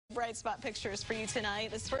Bright spot pictures for you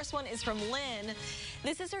tonight. This first one is from Lynn.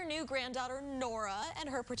 This is her new granddaughter, Nora, and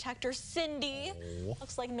her protector, Cindy. Oh.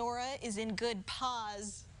 Looks like Nora is in good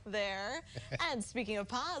paws there. And speaking of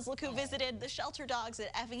paws, look who visited the shelter dogs at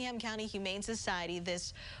Effingham County Humane Society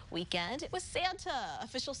this weekend. It was Santa.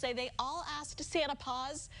 Officials say they all asked Santa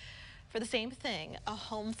Paws for the same thing, a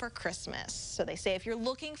home for Christmas. So they say if you're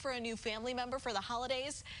looking for a new family member for the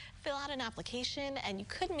holidays, fill out an application and you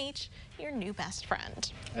could meet your new best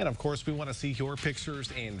friend. And of course, we want to see your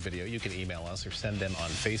pictures and video. You can email us or send them on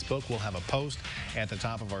Facebook. We'll have a post at the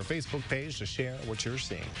top of our Facebook page to share what you're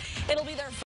seeing. It'll be their